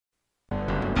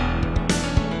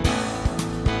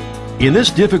In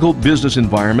this difficult business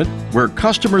environment, where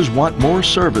customers want more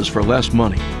service for less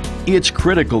money, it's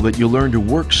critical that you learn to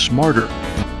work smarter.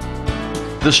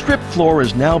 The strip floor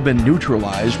has now been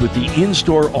neutralized with the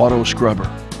in-store auto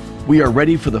scrubber. We are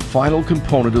ready for the final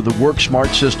component of the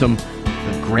WorkSmart system,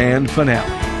 the grand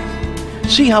finale.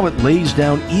 See how it lays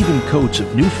down even coats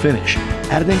of new finish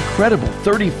at an incredible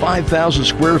 35,000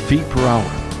 square feet per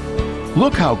hour.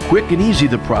 Look how quick and easy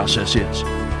the process is.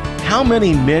 How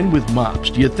many men with mops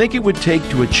do you think it would take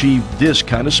to achieve this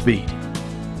kind of speed?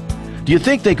 Do you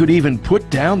think they could even put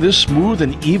down this smooth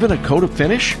and even a coat of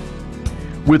finish?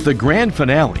 With the grand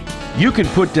finale, you can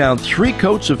put down 3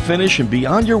 coats of finish and be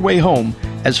on your way home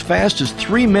as fast as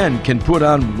 3 men can put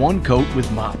on 1 coat with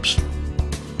mops.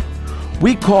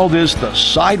 We call this the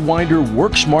Sidewinder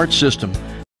WorkSmart system